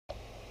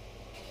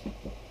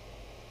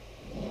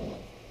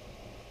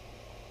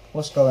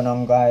What's going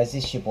on, guys?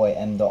 It's your boy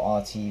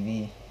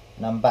MdotRTV,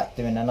 and I'm back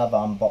doing another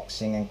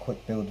unboxing and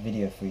quick build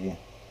video for you.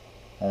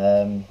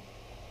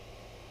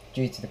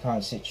 Due to the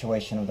current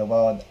situation of the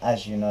world,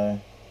 as you know,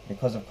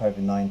 because of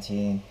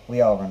COVID-19, we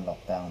are on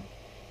lockdown.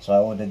 So I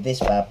ordered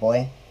this bad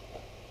boy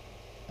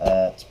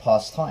to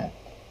pass time.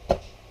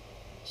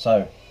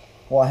 So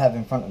what I have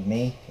in front of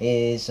me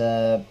is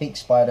a Beak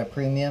Spider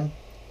Premium,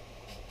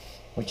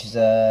 which is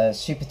a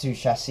Super 2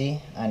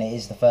 chassis, and it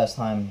is the first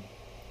time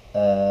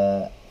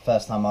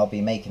I'll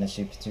be making a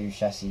Super 2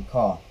 chassis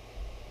car.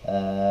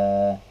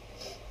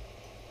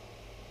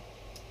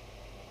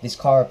 This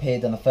car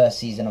appeared on the first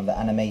season of the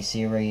anime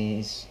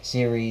series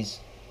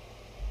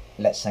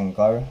Let's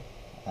Go,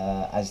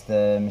 as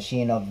the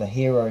machine of the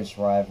hero's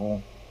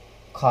rival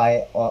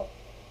Kai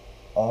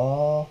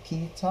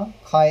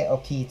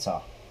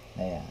Okita.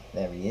 Yeah,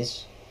 there he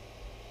is.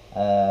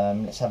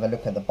 Let's have a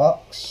look at the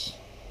box.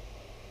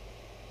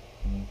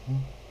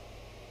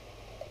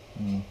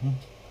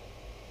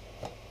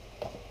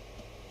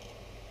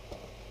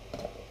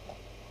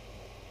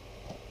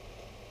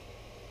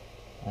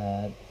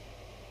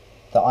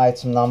 The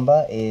item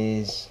number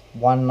is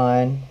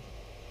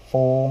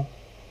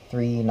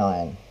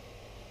 19439.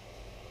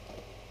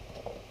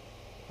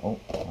 Oh,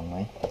 wrong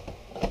way.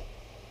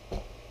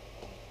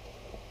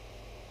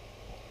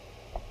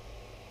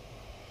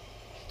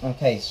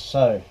 Okay,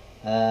 so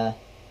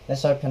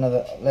let's open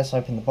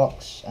the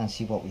box and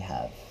see what we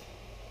have.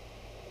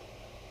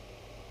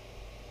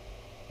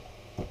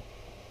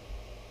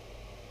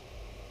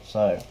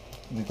 So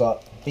we've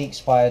got Beak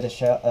Spider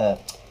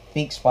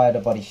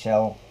body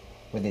shell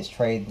with its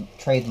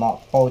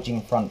trademark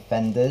bulging front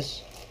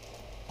fenders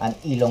and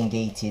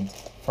elongated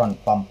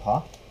front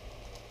bumper,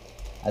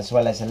 as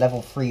well as a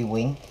level 3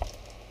 wing,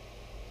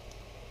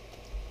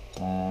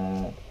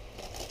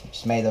 which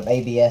is made of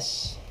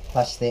ABS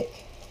plastic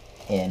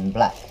in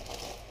black.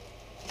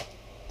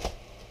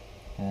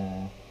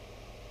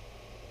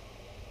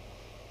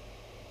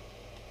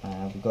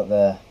 We've got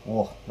the,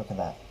 oh, look at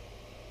that,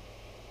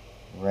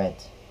 red.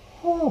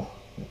 Oh,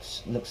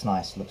 looks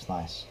nice.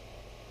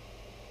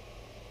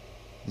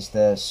 It's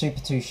the Super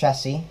 2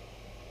 chassis,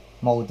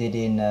 molded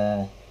in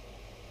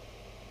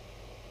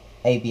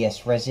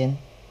ABS resin,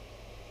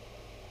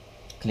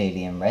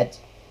 clearly in red.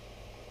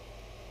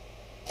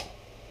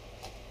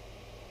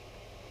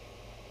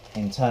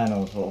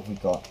 Internals, what have we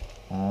got?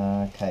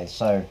 Okay,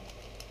 so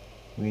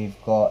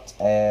we've got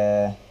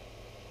a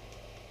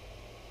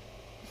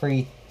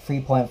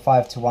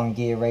 3.5 to 1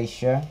 gear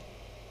ratio,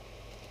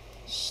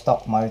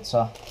 stock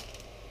motor,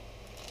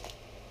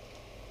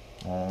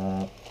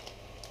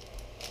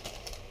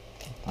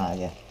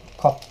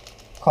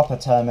 copper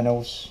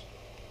terminals,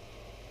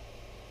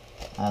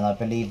 and I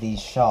believe these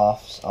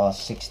shafts are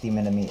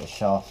 60mm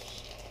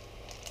shafts.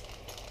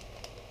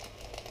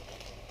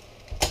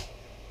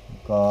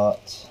 We've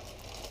got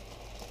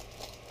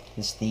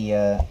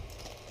the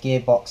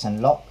gearbox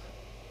and lock,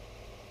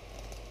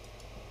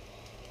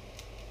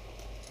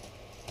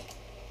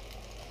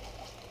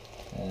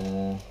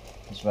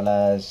 as well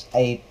as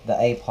the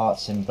A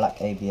parts in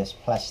black ABS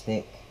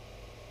plastic.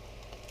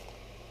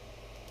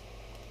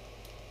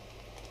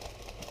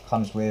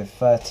 Comes with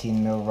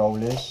 13mm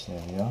rollers,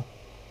 there we are.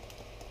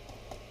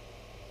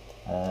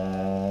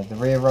 The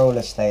rear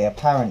roller stay,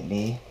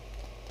 apparently,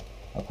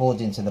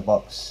 according to the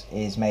box,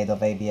 is made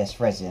of ABS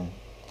resin.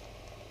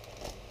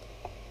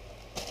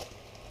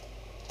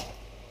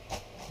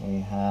 We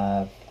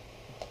have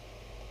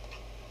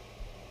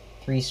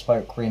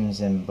 3-spoke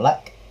rims in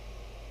black.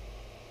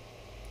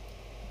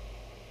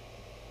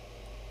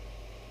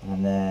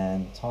 And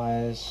then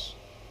tyres,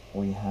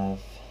 we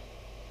have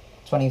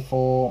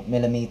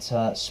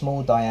 24mm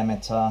small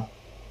diameter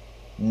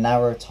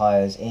narrow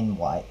tyres in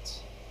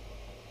white.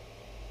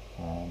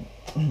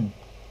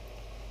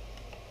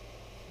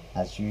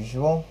 As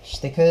usual,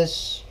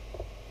 stickers,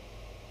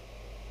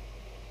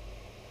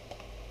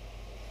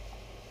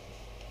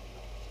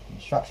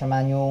 instruction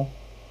manual,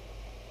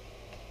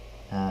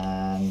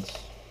 and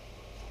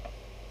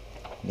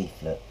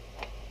leaflet.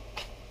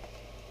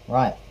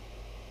 Right.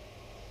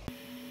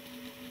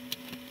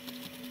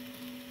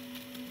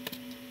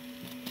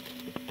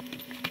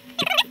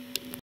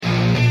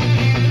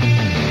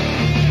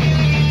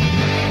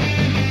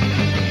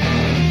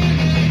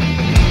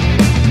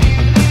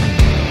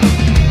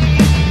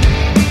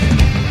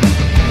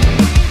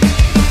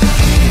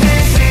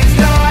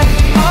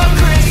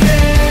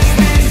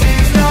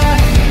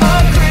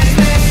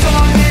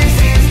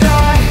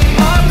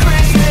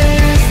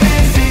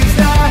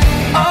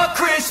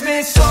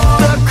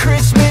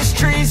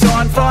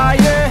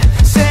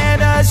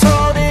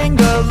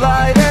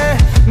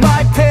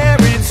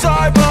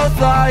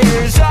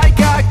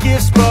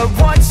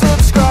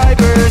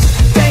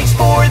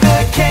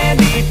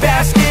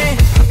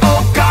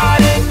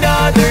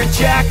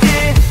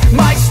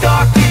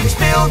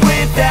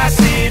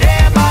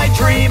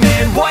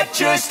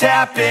 just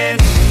happened.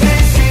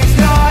 This is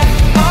not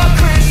a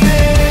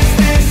Christmas.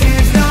 This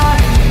is not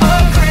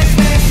a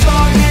Christmas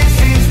song.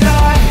 This is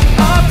not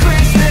a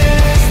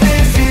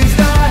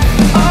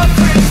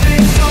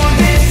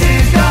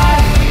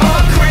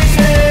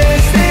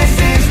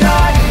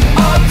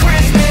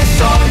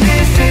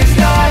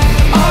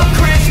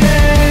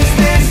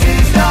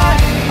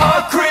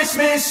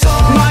Christmas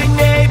song. My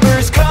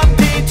neighbors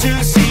compete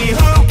to see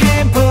who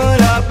can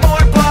put up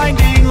more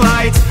blinding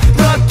lights.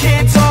 The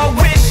kids all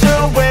wish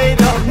away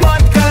the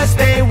month 'cause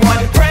they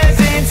want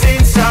presents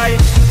in sight.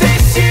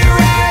 This year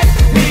had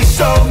me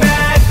so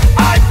mad,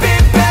 I've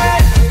been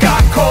bad,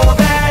 got coal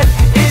that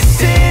is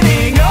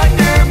sitting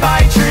under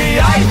my tree.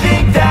 I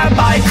think that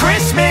my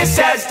Christmas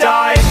has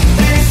died.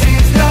 This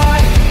is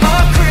not a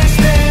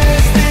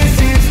Christmas, this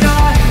is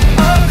not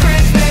a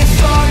Christmas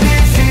song.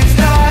 This is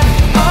not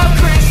a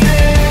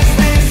Christmas,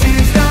 this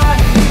is not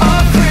a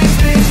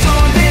Christmas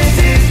song. This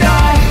is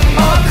not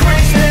a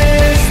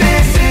Christmas,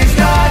 this is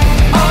not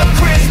a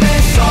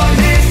Christmas song.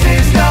 This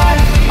is not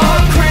a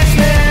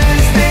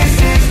Christmas, this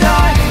is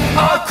not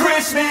a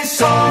Christmas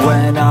song.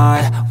 When I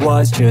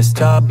was just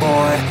a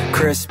boy,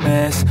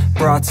 Christmas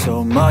brought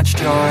so much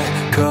joy.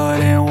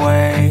 Couldn't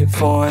wait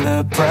for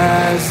the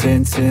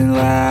presents and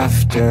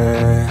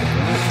laughter.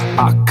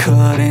 I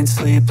couldn't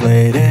sleep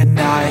late at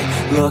night,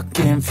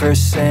 looking for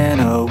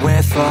Santa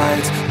with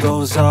lights.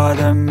 Those are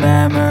the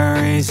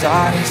memories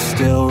I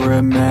still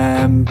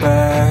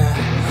remember.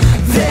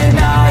 Then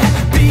I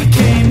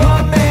became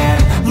a man,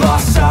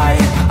 lost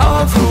sight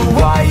of who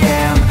I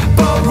am,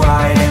 but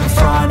right in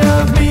front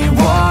of me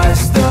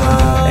was the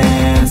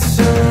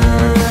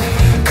answer.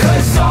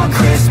 'Cause on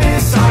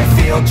Christmas I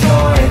feel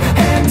joy,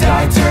 and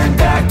I turn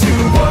back to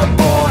a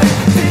boy.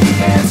 The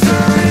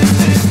answer is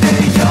to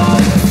stay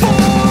young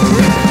forever.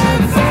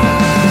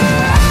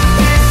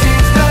 This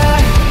is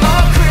not a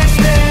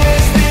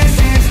Christmas, this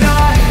is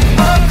not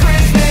a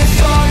Christmas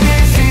song.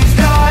 This is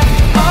not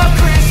a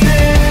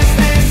Christmas,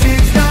 this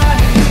is not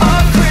a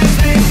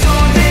Christmas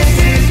song. This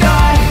is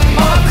not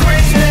a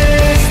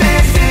Christmas,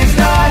 this is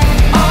not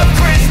a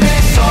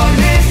Christmas song.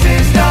 This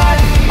is not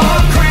a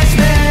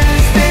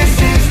Christmas, this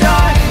is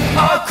not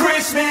a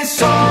Christmas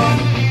song.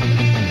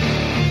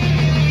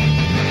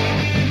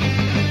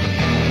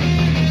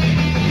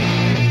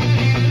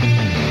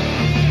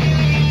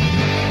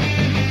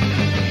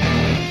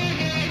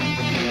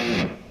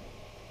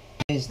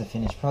 Here's the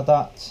finished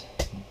product.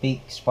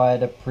 Beak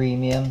Spider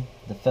Premium,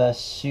 the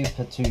first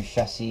Super 2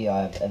 chassis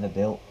I've ever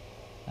built.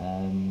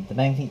 The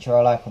main feature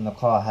I like on the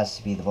car has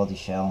to be the body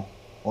shell.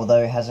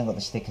 Although it hasn't got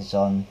the stickers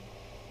on,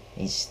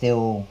 it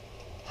still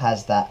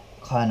has that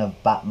kind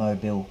of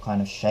Batmobile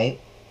kind of shape.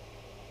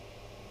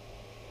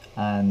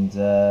 And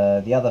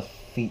the other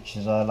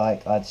features I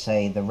like, I'd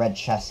say the red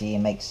chassis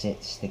makes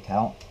it stick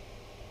out.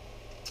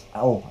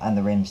 Oh, and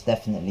the rims,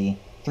 definitely.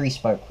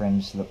 3-spoke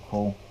rims look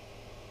cool.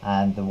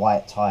 And the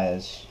white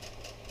tyres.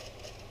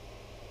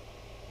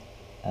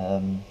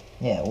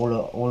 Yeah,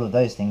 all of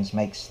those things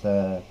makes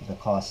the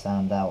car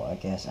stand out, I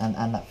guess. And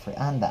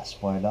that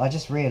spoiler. I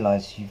just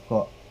realised you've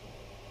got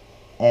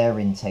air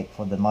intake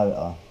for the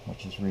motor,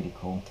 which is really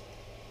cool.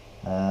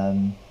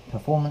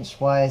 Performance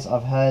wise,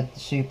 I've heard the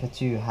Super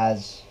 2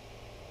 has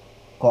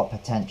got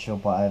potential,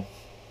 but I've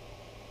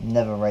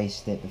never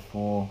raced it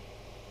before.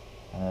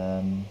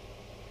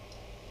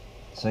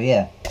 So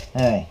yeah,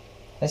 anyway,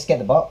 let's get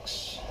the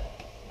box.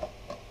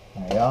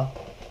 There we are.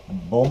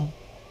 Boom.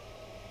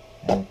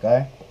 There we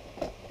go.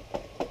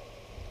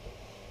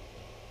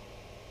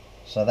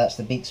 So that's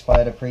the Beak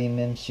Spider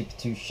Premium Super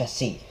 2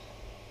 chassis.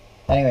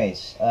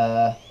 Anyways,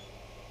 I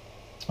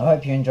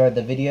hope you enjoyed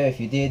the video. If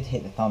you did,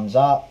 hit the thumbs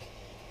up,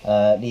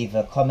 leave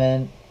a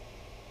comment,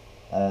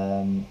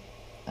 and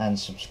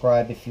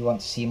subscribe if you want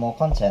to see more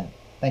content.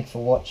 Thank you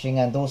for watching,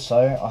 and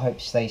also I hope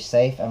you stay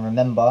safe, and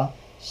remember,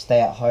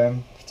 stay at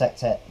home, protect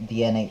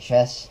the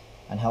NHS,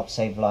 and help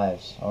save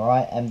lives.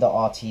 Alright,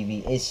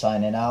 MdotRTV is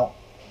signing out.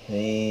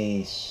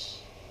 Peace.